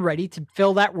 is he ready to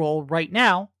fill that role right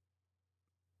now?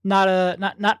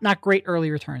 Not great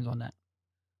early returns on that.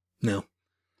 No.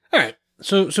 All right.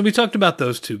 So we talked about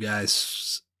those two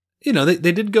guys.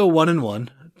 They did go 1-1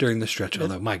 during the stretch.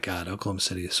 Although, my God, Oklahoma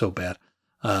City is so bad.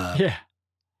 Yeah.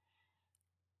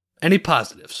 Any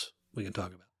positives we can talk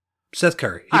about? Seth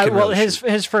Curry.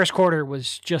 His first quarter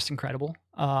was just incredible.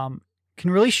 Can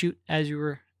really shoot, as you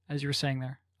were saying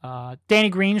there. Danny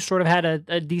Green sort of had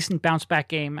a decent bounce back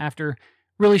game after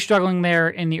really struggling there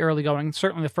in the early going.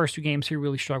 Certainly the first 2 games he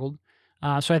really struggled.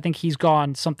 So I think he's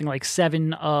gone something like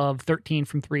 7 of 13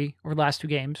 from 3 over the last 2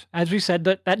 games. As we said,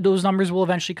 that those numbers will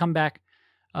eventually come back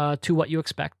to what you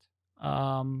expect. It's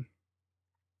not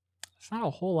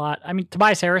a whole lot. I mean,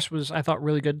 Tobias Harris was, I thought,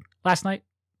 really good last night.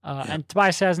 And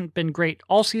Tobias hasn't been great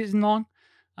all season long.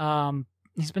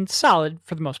 He's been solid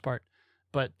for the most part.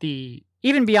 But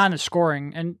even beyond the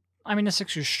scoring, and I mean, the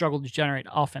Sixers struggled to generate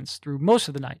offense through most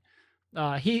of the night.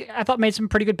 I thought, made some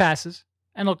pretty good passes.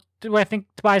 And look, do I think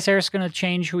Tobias Harris is going to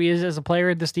change who he is as a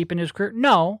player this deep into his career?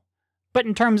 No. But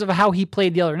in terms of how he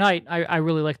played the other night, I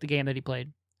really liked the game that he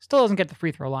played. Still doesn't get the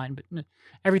free throw line, but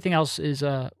everything else is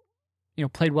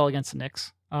played well against the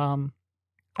Knicks. And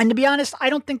to be honest, I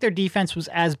don't think their defense was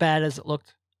as bad as it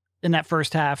looked in that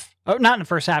first half. Oh, not in the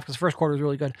first half, because the first quarter was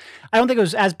really good. I don't think it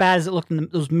was as bad as it looked in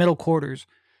those middle quarters.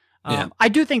 I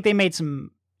do think they made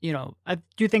some, I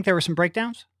do think there were some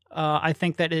breakdowns. I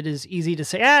think that it is easy to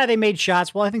say, they made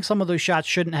shots. Well, I think some of those shots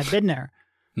shouldn't have been there.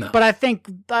 No. But I think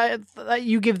that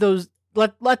you give those,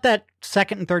 let that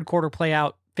second and third quarter play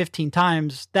out 15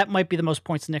 times. That might be the most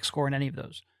points the Knicks score in any of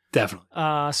those. Definitely.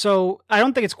 So I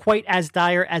don't think it's quite as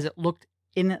dire as it looked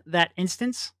in that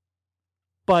instance.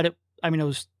 But it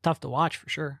was tough to watch for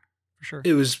sure.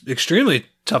 It was extremely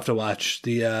tough to watch.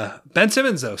 The Ben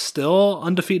Simmons, though, still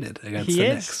undefeated against the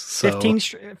Knicks. So. 15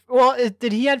 straight. Well,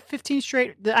 did he had 15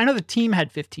 straight? I know the team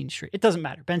had 15 straight. It doesn't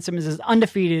matter. Ben Simmons is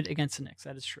undefeated against the Knicks.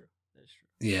 That is true.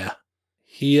 Yeah.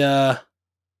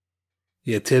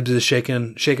 Tibbs is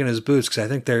shaking his boots because I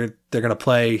think they're going to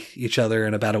play each other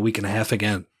in about a week and a half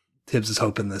again. Tibbs is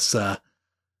hoping this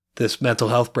mental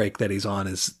health break that he's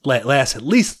on lasts at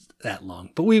least that long.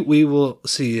 But we will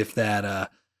see if that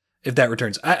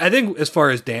returns. I think as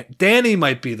far as Danny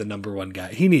might be the number one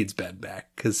guy. He needs Ben back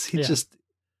because he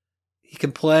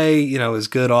can play, his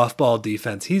good off-ball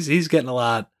defense. He's getting a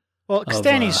lot. Well, because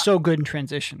Danny's so good in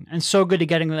transition and so good at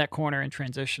getting to that corner in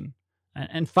transition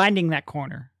and finding that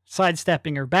corner,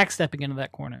 sidestepping or backstepping into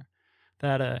that corner.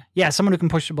 That, someone who can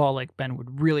push the ball like Ben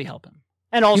would really help him.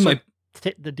 And also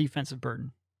the defensive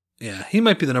burden. Yeah, he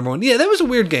might be the number one. Yeah, that was a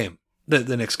weird game,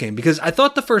 the Knicks game, because I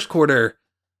thought the first quarter,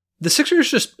 the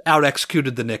Sixers just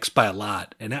out-executed the Knicks by a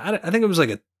lot. And I think it was like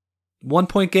a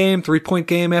 1-point game, 3-point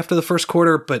game after the first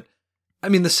quarter. But,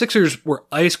 the Sixers were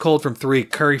ice cold from 3.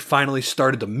 Curry finally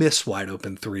started to miss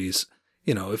wide-open threes.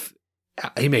 If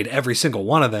he made every single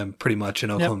one of them pretty much in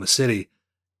Oklahoma City.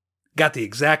 Got the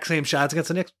exact same shots against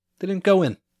the Knicks. They didn't go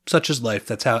in. Such is life.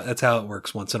 That's how it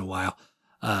works once in a while.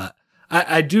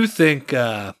 I do think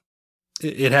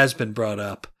it has been brought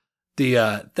up.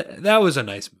 That was a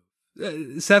nice move.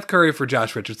 Seth Curry for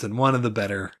Josh Richardson, one of the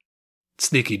better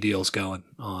sneaky deals going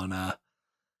on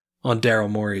Daryl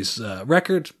Morey's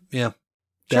record. Yeah.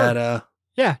 Sure.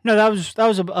 That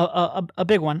was a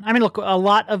big one. Look, a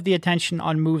lot of the attention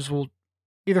on moves will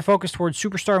either focus towards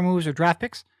superstar moves or draft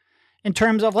picks. In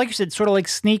terms of, like you said, sort of like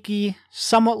sneaky,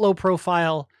 somewhat low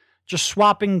profile, just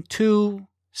swapping 2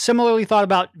 similarly thought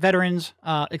about veterans,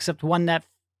 except one that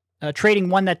trading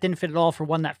one that didn't fit at all for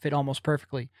one that fit almost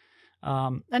perfectly.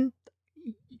 And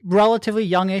relatively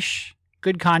youngish,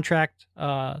 good contract.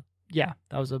 Yeah,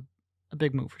 that was a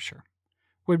big move for sure.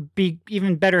 Would be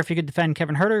even better if he could defend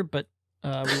Kevin Huerter, but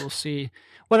we will see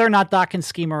whether or not Doc can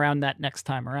scheme around that next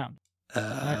time around.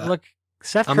 Look,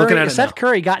 Seth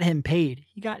Curry got him paid.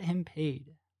 He got him paid.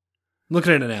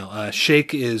 Looking at it now,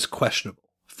 Shake is questionable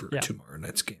for tomorrow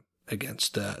night's game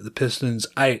against the Pistons.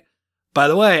 By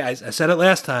the way, I said it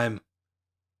last time,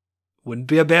 wouldn't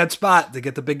be a bad spot to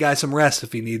get the big guy some rest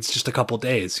if he needs just a couple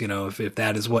days, if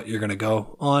that is what you're going to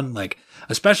go on. Like,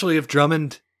 especially if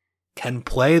Drummond can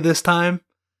play this time.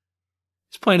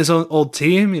 He's playing his own old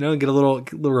team, get a little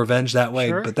revenge that way.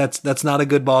 Sure. But that's not a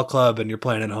good ball club, and you're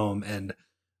playing at home. And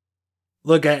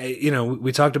look,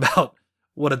 we talked about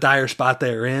what a dire spot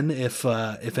they're in if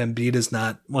Embiid is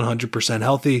not 100%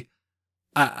 healthy.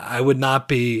 I would not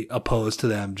be opposed to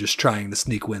them just trying to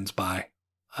sneak wins by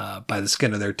the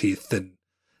skin of their teeth and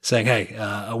saying, hey,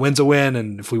 a win's a win,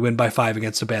 and if we win by 5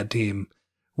 against a bad team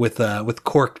with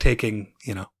Cork taking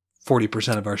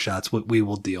 40% of our shots, we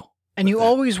will deal. And you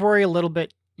always worry a little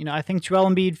bit. I think Joel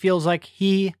Embiid feels like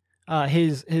his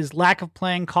lack of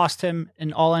playing cost him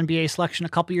an All-NBA selection a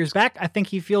couple years back. I think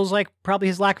he feels like probably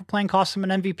his lack of playing cost him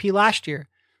an MVP last year.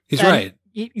 He's right.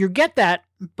 You get that,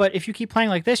 but if you keep playing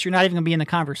like this, you're not even going to be in the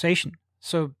conversation.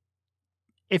 So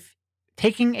if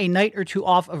taking a night or two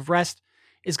off of rest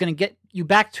is going to get you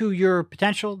back to your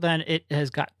potential, then it has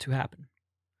got to happen.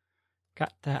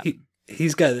 Got to happen.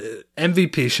 He's got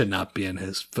MVP should not be in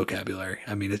his vocabulary.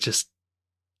 I mean, it's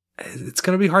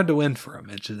going to be hard to win for him.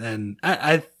 And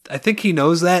I think he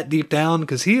knows that deep down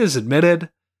because he has admitted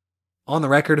on the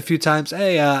record a few times,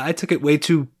 hey, I took it way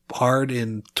too hard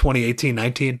in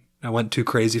 2018-19. I went too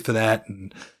crazy for that.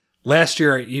 And last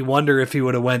year, you wonder if he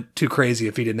would have went too crazy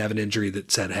if he didn't have an injury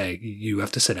that said, hey, you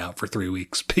have to sit out for 3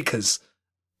 weeks because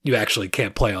you actually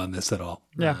can't play on this at all.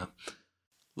 Yeah.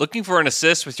 Looking for an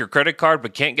assist with your credit card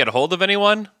but can't get a hold of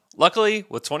anyone? Luckily,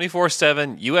 with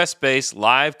 24/7 US-based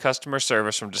live customer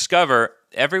service from Discover,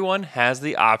 everyone has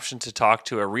the option to talk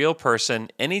to a real person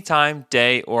anytime,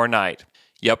 day or night.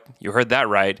 Yep, you heard that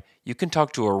right. You can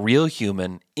talk to a real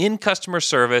human in customer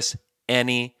service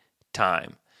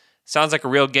anytime. Sounds like a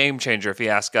real game changer if you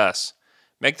ask us.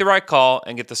 Make the right call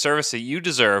and get the service that you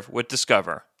deserve with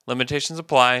Discover. Limitations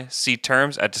apply. See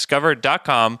terms at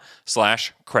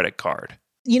discover.com/creditcard.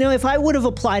 If I would have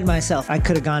applied myself, I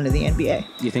could have gone to the NBA.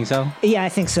 You think so? Yeah, I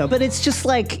think so. But it's just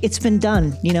like, it's been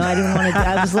done. I didn't want to,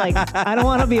 I was like, I don't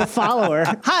want to be a follower.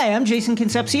 Hi, I'm Jason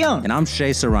Concepcion. And I'm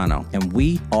Shea Serrano. And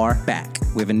we are back.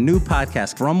 We have a new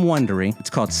podcast from Wondery. It's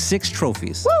called Six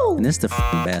Trophies. Woo! And it's the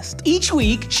best. Each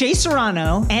week, Shea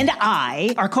Serrano and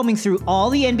I are combing through all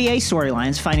the NBA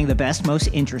storylines, finding the best, most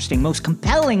interesting, most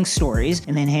compelling stories,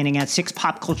 and then handing out 6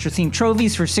 pop culture themed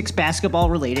trophies for 6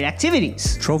 basketball related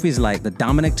activities. Trophies like the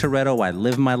Dominic Toretto I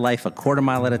Live My Life a Quarter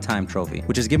Mile at a Time trophy,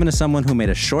 which is given to someone who made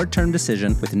a short-term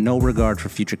decision with no regard for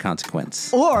future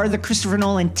consequence. Or the Christopher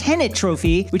Nolan Tenet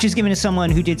trophy, which is given to someone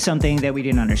who did something that we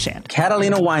didn't understand.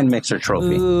 Catalina Wine Mixer trophy.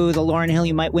 Ooh, the Lauryn Hill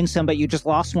You Might Win Some But You Just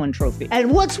Lost One trophy.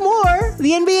 And what's more,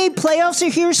 the NBA playoffs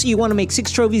are here, so you want to make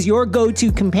 6 Trophies your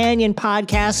go-to companion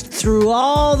podcast through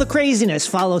all the craziness.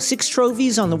 Follow 6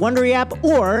 Trophies on the Wondery app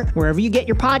or wherever you get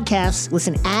your podcasts.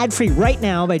 Listen ad-free right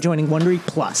now by joining Wondery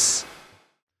Plus.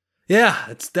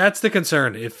 Yeah, that's the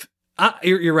concern.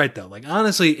 You're right though. Like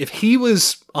honestly, if he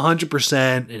was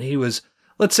 100% and he was,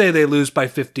 let's say they lose by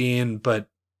 15, but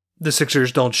the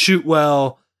Sixers don't shoot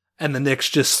well, and the Knicks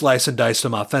just slice and dice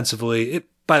them offensively.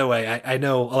 By the way, I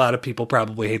know a lot of people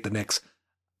probably hate the Knicks.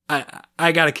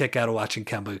 I got a kick out of watching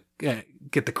Kemba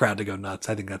get the crowd to go nuts.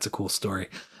 I think that's a cool story.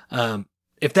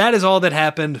 If that is all that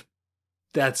happened,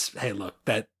 hey, look,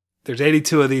 that there's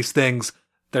 82 of these things.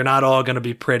 They're not all going to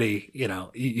be pretty.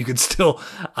 You can still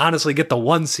honestly get the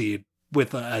 1 seed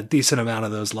with a decent amount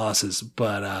of those losses.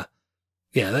 But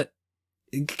that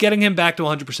getting him back to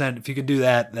 100%, if you can do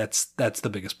that, that's the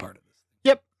biggest part of it.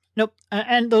 Yep. Nope.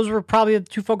 And those were probably the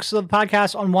 2 focuses of the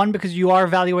podcast. On one, because you are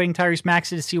evaluating Tyrese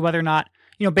Maxey to see whether or not,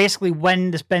 basically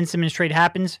when this Ben Simmons trade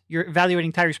happens, you're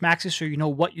evaluating Tyrese Maxey so you know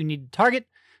what you need to target.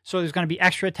 So there's going to be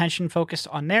extra attention focused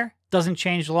on there. Doesn't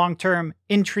change the long-term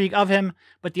intrigue of him,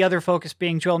 but the other focus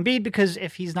being Joel Embiid, because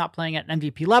if he's not playing at an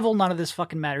MVP level, none of this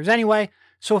fucking matters anyway.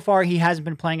 So far, he hasn't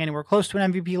been playing anywhere close to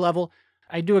an MVP level.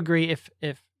 I do agree if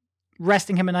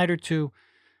resting him a night or two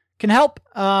can help.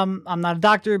 I'm not a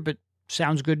doctor, but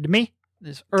sounds good to me.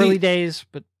 It's early days,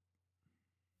 but...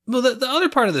 Well, the other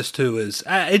part of this, too, is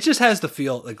it just has the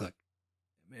feel like, look,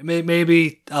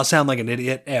 maybe I'll sound like an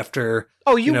idiot after...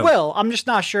 Oh, you will. I'm just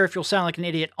not sure if you'll sound like an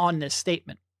idiot on this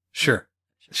statement. Sure.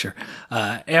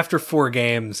 After 4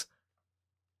 games,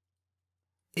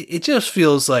 it just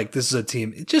feels like this is a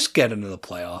team. Just get into the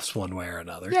playoffs one way or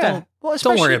another. Yeah.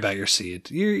 Don't worry about your seed.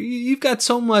 You've got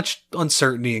so much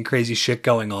uncertainty and crazy shit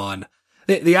going on.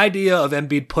 The idea of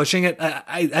Embiid pushing it,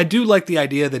 I do like the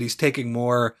idea that he's taking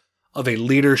more of a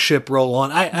leadership role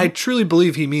on. I truly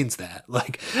believe he means that.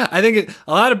 Like, I think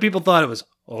a lot of people thought it was,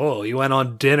 oh, he went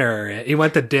on dinner. He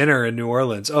went to dinner in New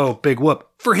Orleans. Oh, big whoop.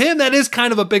 For him, that is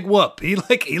kind of a big whoop. He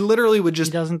literally would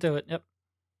just. He doesn't do it. Yep.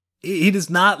 He does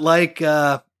not like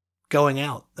going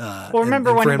out. Well,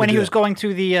 remember when he was going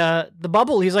to the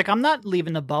bubble, he's like, I'm not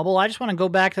leaving the bubble. I just want to go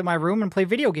back to my room and play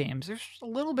video games. There's a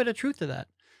little bit of truth to that.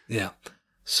 Yeah.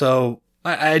 So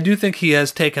I do think he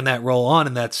has taken that role on,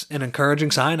 and that's an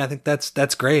encouraging sign. I think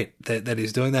that's great that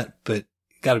he's doing that, but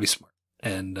you got to be smart.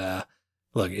 And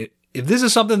look, if this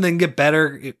is something that can get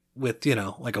better with,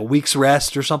 like a week's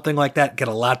rest or something like that, get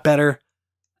a lot better,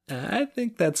 I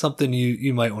think that's something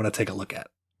you might want to take a look at.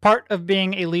 Part of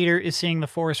being a leader is seeing the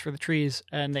forest for the trees,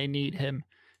 and they need him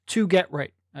to get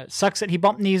right. It sucks that he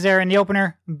bumped knees there in the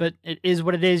opener, but it is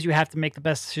what it is. You have to make the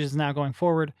best decisions now going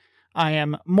forward. I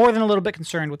am more than a little bit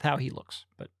concerned with how he looks,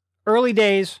 but early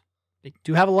days. They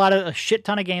do have a shit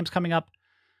ton of games coming up.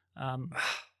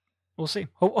 We'll see.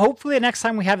 Hopefully, the next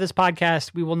time we have this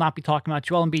podcast, we will not be talking about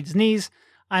Joel Embiid's knees.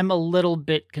 I'm a little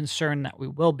bit concerned that we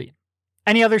will be.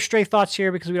 Any other stray thoughts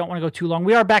here, because we don't want to go too long?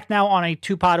 We are back now on a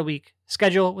 2-pod-a-week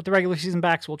schedule with the regular season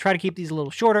back, so we'll try to keep these a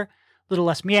little shorter, a little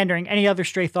less meandering. Any other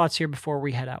stray thoughts here before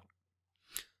we head out?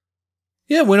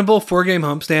 Yeah, winnable 4-game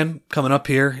homestand coming up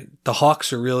here. The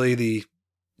Hawks are really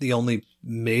the only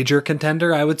major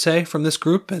contender, I would say, from this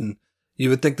group, and you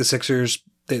would think the Sixers,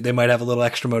 they might have a little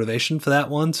extra motivation for that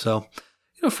one. So,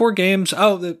 4 games.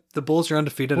 Oh, the Bulls are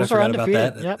undefeated. I forgot about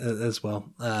that as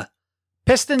well.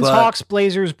 Pistons, Hawks,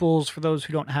 Blazers, Bulls, for those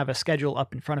who don't have a schedule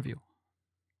up in front of you.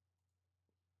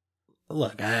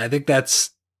 Look, I think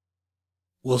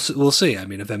we'll see. I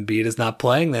mean, if Embiid is not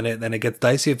playing, then it gets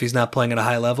dicey. If he's not playing at a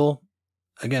high level,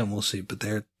 again, we'll see.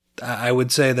 But I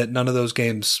would say that none of those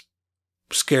games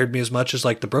scared me as much as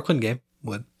like the Brooklyn game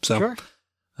would. So, sure.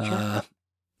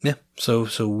 Yeah.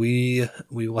 So we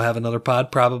will have another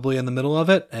pod probably in the middle of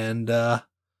it, and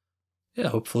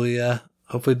hopefully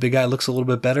the big guy looks a little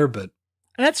bit better. But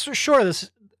that's for sure.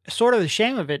 This sort of the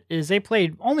shame of it is they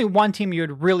played only one team you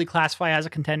would really classify as a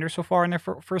contender so far in their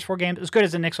first 4 games. As good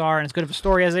as the Knicks are, and as good of a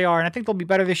story as they are, and I think they'll be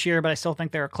better this year. But I still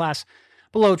think they're a class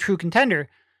below true contender.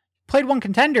 Played one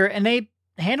contender, and they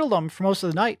handled them for most of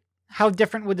the night. How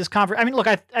different would this conversation? I mean, look,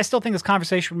 I still think this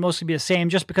conversation would mostly be the same,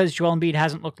 just because Joel Embiid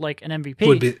hasn't looked like an MVP.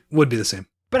 Would be the same.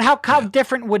 But how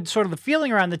different would sort of the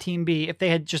feeling around the team be if they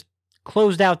had just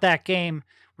closed out that game?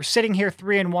 We're sitting here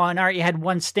 3-1. All right, you had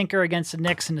one stinker against the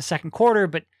Knicks in the second quarter,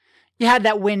 but you had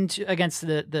that win against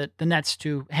the Nets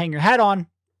to hang your hat on,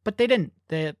 but they didn't.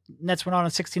 The Nets went on a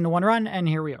 16-1 run, and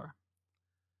here we are.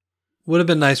 Would have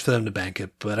been nice for them to bank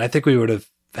it, but I think we would have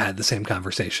had the same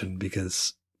conversation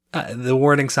because the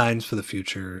warning signs for the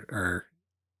future are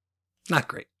not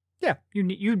great. Yeah, you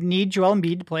need Joel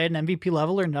Embiid to play at an MVP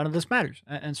level, or none of this matters.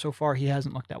 And so far, he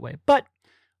hasn't looked that way. But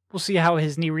we'll see how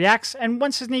his knee reacts. And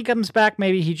once his knee comes back,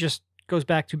 maybe he just goes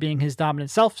back to being his dominant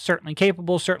self. Certainly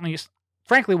capable. Certainly,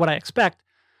 frankly, what I expect.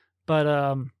 But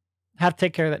have to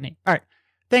take care of that knee. All right.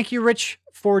 Thank you, Rich,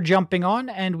 for jumping on,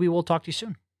 and we will talk to you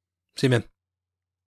soon. See you, man.